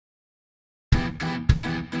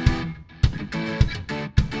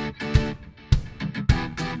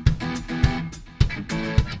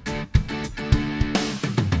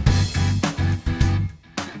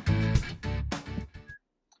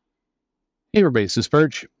Hey, everybody, this is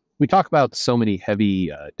Perch. We talk about so many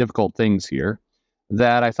heavy, difficult things here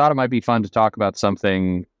that I thought it might be fun to talk about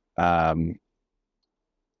something. Um,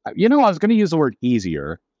 I was going to use the word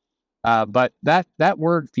easier, but that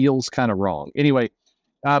word feels kind of wrong. Anyway,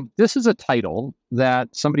 this is a title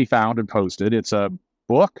that somebody found and posted. It's a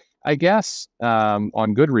book, I guess, on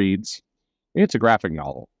Goodreads. It's a graphic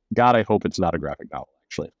novel. God, I hope it's not a graphic novel,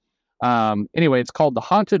 actually. Anyway, it's called The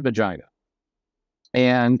Haunted Vagina.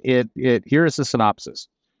 And here's the synopsis.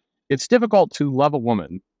 It's difficult to love a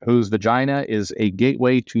woman whose vagina is a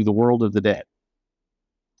gateway to the world of the dead.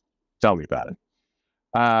 Tell me about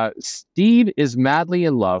it. Steve is madly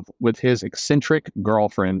in love with his eccentric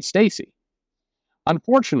girlfriend, Stacy.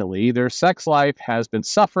 Unfortunately, their sex life has been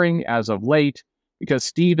suffering as of late because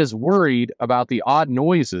Steve is worried about the odd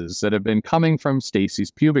noises that have been coming from Stacy's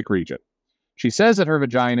pubic region. She says that her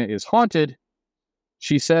vagina is haunted.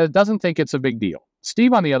 She says doesn't think it's a big deal.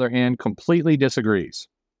 Steve, on the other hand, completely disagrees.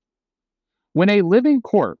 When a living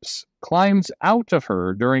corpse climbs out of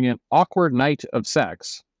her during an awkward night of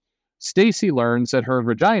sex, Stacy learns that her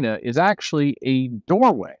vagina is actually a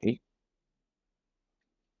doorway.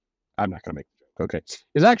 I'm not going to make the joke. Okay.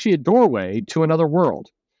 Is actually a doorway to another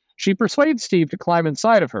world. She persuades Steve to climb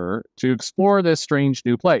inside of her to explore this strange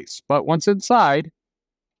new place. But once inside,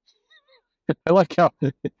 I like how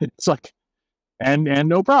it's like, and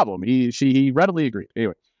no problem. He readily agreed.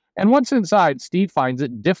 Anyway, and once inside, Steve finds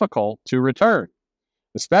it difficult to return,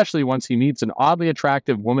 especially once he meets an oddly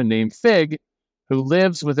attractive woman named Fig, who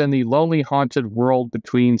lives within the lonely, haunted world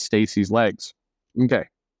between Stacy's legs. Okay.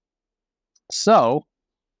 So,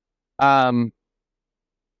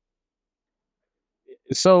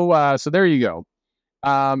 so there you go.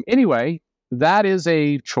 Anyway, that is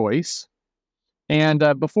a choice.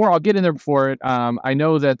 And before I'll get in there before it, I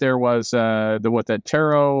know that there was that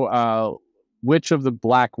tarot Witch of the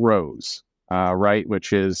Black Rose, right,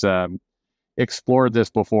 which is explored this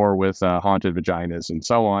before with haunted vaginas and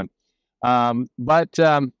so on. But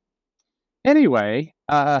anyway,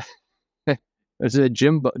 is it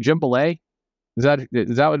Jim Belay? That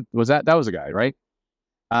was a guy, right?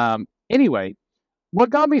 Anyway, what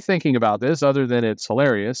got me thinking about this, other than it's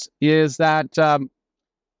hilarious, is that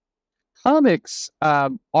comics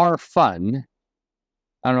are fun.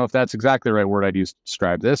 I don't know if that's exactly the right word I'd use to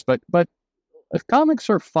describe this, but comics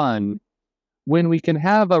are fun when we can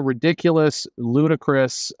have a ridiculous,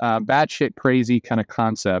 ludicrous, batshit crazy kind of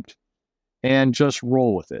concept and just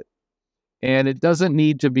roll with it. And it doesn't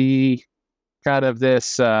need to be kind of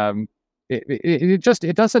this.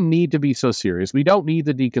 It doesn't need to be so serious. We don't need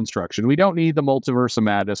the deconstruction. We don't need the multiverse of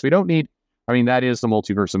madness. We don't need. I mean, that is the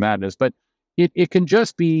multiverse of madness, but it can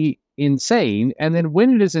just be insane. And then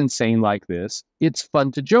when it is insane like this, it's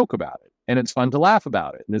fun to joke about it, and it's fun to laugh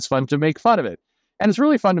about it, and it's fun to make fun of it. And it's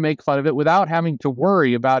really fun to make fun of it without having to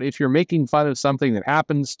worry about if you're making fun of something that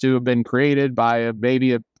happens to have been created by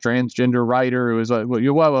maybe a transgender writer who is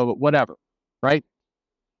whatever, right?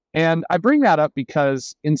 And I bring that up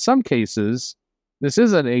because in some cases, this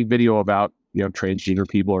isn't a video about transgender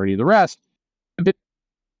people or any of the rest.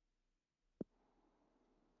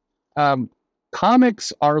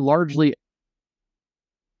 Comics are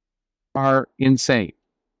insane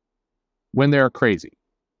when they're crazy.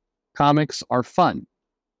 Comics are fun.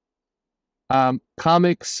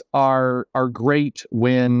 Comics are great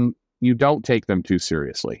when you don't take them too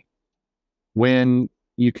seriously. When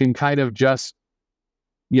you can kind of just,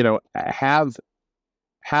 have.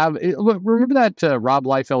 Remember that Rob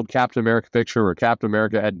Liefeld Captain America picture where Captain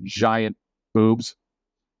America had giant boobs,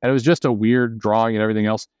 and it was just a weird drawing and everything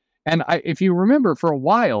else. And if you remember, for a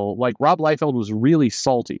while, like Rob Liefeld was really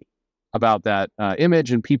salty about that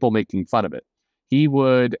image and people making fun of it. He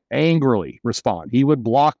would angrily respond. He would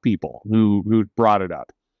block people who brought it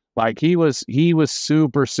up. Like he was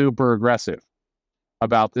super, super aggressive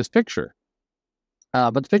about this picture.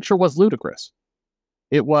 But the picture was ludicrous.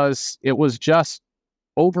 It was just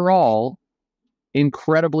overall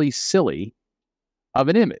incredibly silly of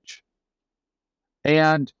an image.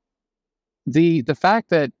 And the fact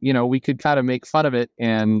that, we could kind of make fun of it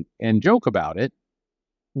and joke about it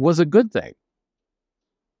was a good thing.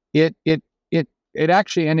 It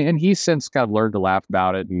actually, and he's since kind of learned to laugh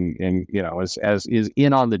about it and as is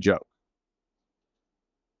in on the joke.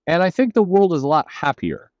 And I think the world is a lot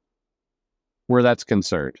happier where that's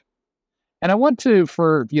concerned. And I want to,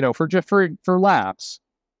 for laughs,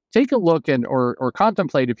 take a look or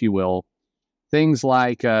contemplate, if you will, things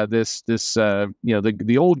like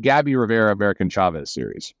the old Gabby Rivera American Chavez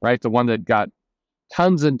series, right? The one that got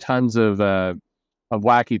tons and tons of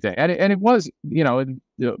wacky things. And it was,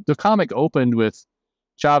 the comic opened with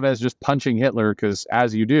Chavez just punching Hitler, because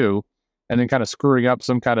as you do, and then kind of screwing up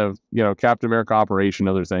some kind of, Captain America operation,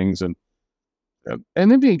 other things. And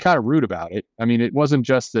then being kind of rude about it. I mean, it wasn't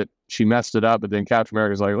just that she messed it up, but then Captain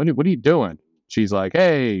America's like, what are you doing? She's like,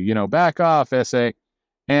 hey, back off, SA.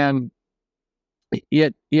 And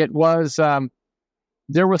it was,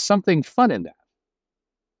 there was something fun in that.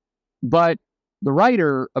 But the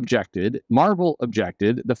writer objected, Marvel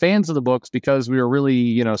objected, the fans of the books, because we were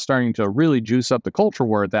really, starting to really juice up the culture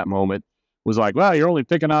war at that moment, was like, well, you're only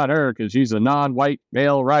picking on her because she's a non-white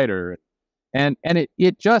male writer. And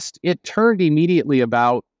it turned immediately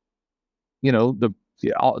about,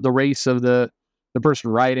 the race of the person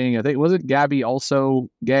writing. I think, was it Gabby also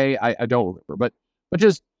gay? I don't remember, but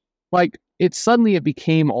just like it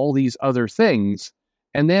became all these other things.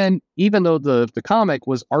 And then even though the comic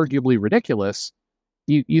was arguably ridiculous,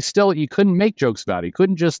 you couldn't make jokes about it. You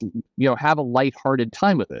couldn't just, have a lighthearted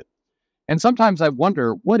time with it. And sometimes I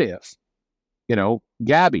wonder, what if,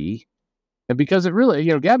 Gabby, and because it really,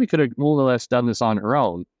 Gabby could have more or less done this on her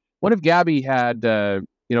own. What if Gabby had,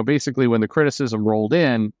 basically when the criticism rolled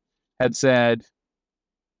in, had said,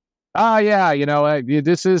 it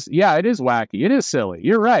is wacky. It is silly.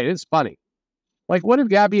 You're right. It's funny. Like, what if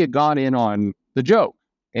Gabby had gone in on the joke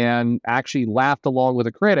and actually laughed along with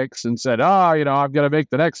the critics and said, I'm going to make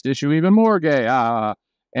the next issue even more gay.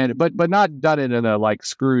 But not done it in a, like,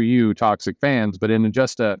 screw you, toxic fans, but in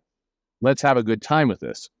just a, let's have a good time with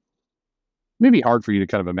this. Maybe hard for you to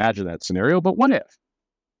kind of imagine that scenario, but what if?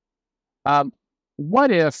 Would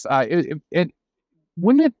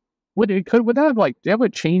that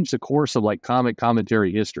have changed the course of like comic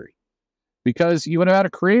commentary history? Because you would have had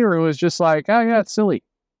a creator who was just like, oh yeah, it's silly.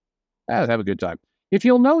 Have a good time. If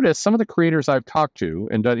you'll notice, some of the creators I've talked to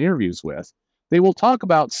and done interviews with, they will talk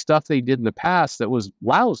about stuff they did in the past that was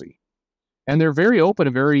lousy. And they're very open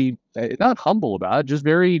and very, not humble about it, just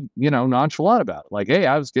very, nonchalant about it. Like, hey,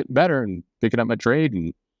 I was getting better and picking up my trade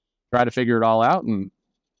and try to figure it all out. And,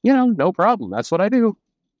 no problem. That's what I do.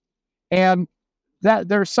 And that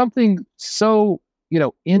there's something so,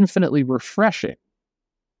 infinitely refreshing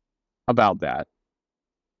about that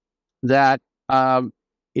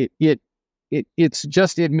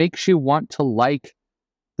it makes you want to like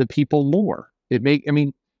the people more.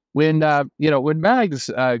 When Mags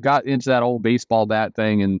got into that old baseball bat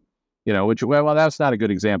thing, and that's not a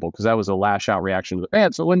good example because that was a lash out reaction to the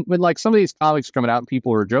fans. So when like some of these comics are coming out and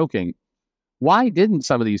people are joking, why didn't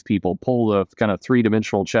some of these people pull the kind of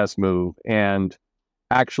 3-dimensional chess move and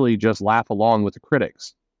actually just laugh along with the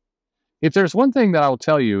critics? If there's one thing that I will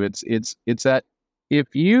tell you, it's that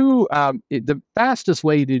if you the fastest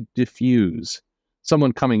way to diffuse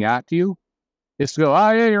someone coming at you is to go,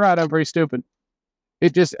 oh yeah, you're right, I'm pretty stupid.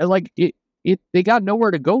 It just they got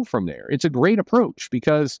nowhere to go from there. It's a great approach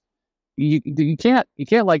because you can't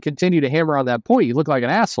like continue to hammer on that point. You look like an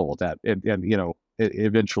asshole at that, and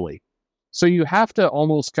eventually. So you have to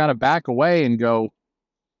almost kind of back away and go,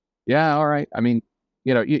 yeah, all right. I mean,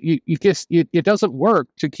 it doesn't work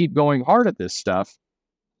to keep going hard at this stuff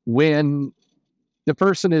when the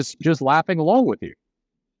person is just laughing along with you.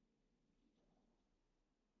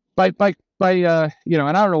 And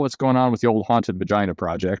I don't know what's going on with the old Haunted Vagina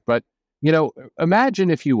project, but, imagine,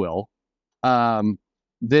 if you will, if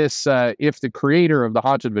the creator of the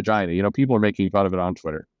Haunted Vagina, people are making fun of it on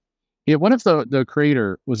Twitter. What if the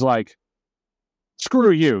creator was like,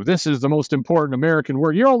 screw you, this is the most important American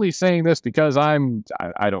word. You're only saying this because I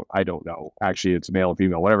don't know. Actually, it's male or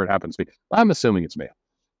female, whatever it happens to be. I'm assuming it's male.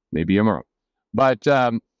 Maybe I'm wrong. But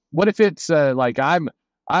what if it's like I'm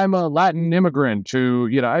a Latin immigrant to,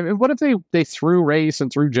 what if they threw race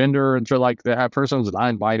and threw gender and threw like the person's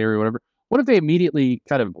non-binary or whatever? What if they immediately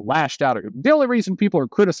kind of lashed out? The only reason people are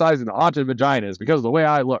criticizing the Haunted Vagina is because of the way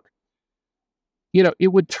I look.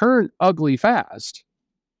 It would turn ugly fast.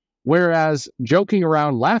 Whereas joking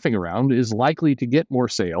around, laughing around is likely to get more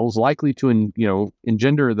sales, likely to,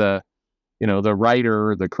 engender the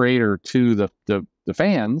writer, the creator to the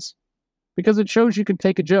fans, because it shows you can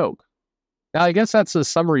take a joke. Now, I guess that's the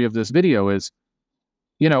summary of this video is,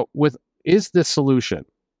 is this solution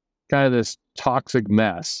kind of this toxic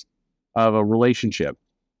mess of a relationship?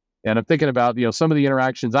 And I'm thinking about, some of the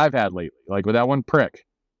interactions I've had lately, like with that one prick,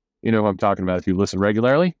 who I'm talking about if you listen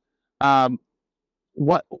regularly.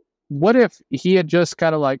 What if he had just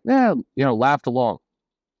kind of like, laughed along?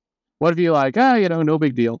 What if you like, no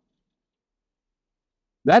big deal.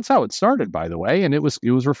 That's how it started, by the way. And it was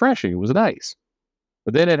refreshing. It was nice.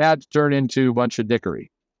 But then it had to turn into a bunch of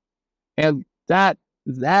dickery. And that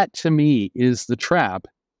to me is the trap.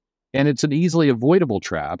 And it's an easily avoidable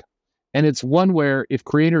trap. And it's one where if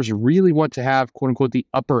creators really want to have, quote unquote, the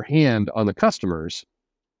upper hand on the customers,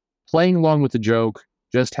 playing along with the joke,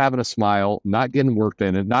 just having a smile, not getting worked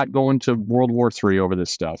in it, not going to World War III over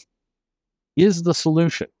this stuff is the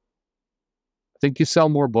solution. I think you sell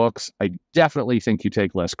more books. I definitely think you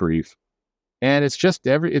take less grief. And it's just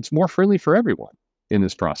it's more friendly for everyone in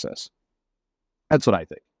this process. That's what I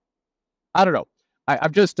think. I don't know.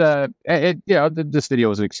 I've just, this video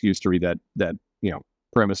was an excuse to read that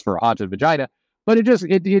premise for Haunted Vagina, but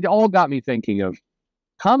it all got me thinking of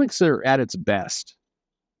comics are at its best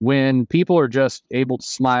when people are just able to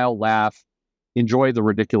smile, laugh, enjoy the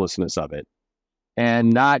ridiculousness of it,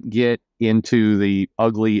 and not get into the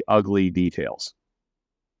ugly, ugly details.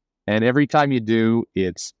 And every time you do,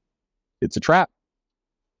 it's a trap.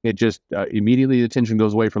 It just immediately the tension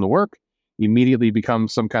goes away from the work, immediately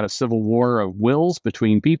becomes some kind of civil war of wills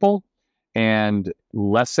between people, and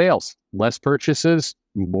less sales, less purchases,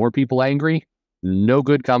 more people angry. No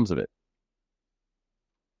good comes of it.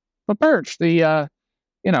 But Perch, the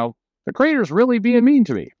creator's really being mean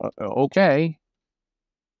to me. Okay.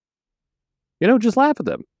 Just laugh at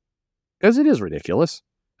them. Because it is ridiculous.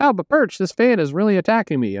 Oh, but Perch, this fan is really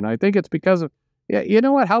attacking me, and I think it's because of... Yeah, you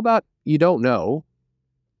know what? How about you don't know?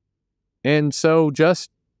 And so just,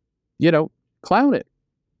 clown it.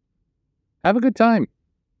 Have a good time.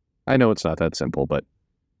 I know it's not that simple, but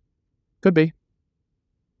could be.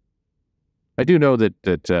 I do know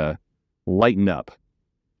that lighten up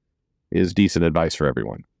is decent advice for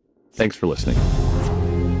everyone. Thanks for listening.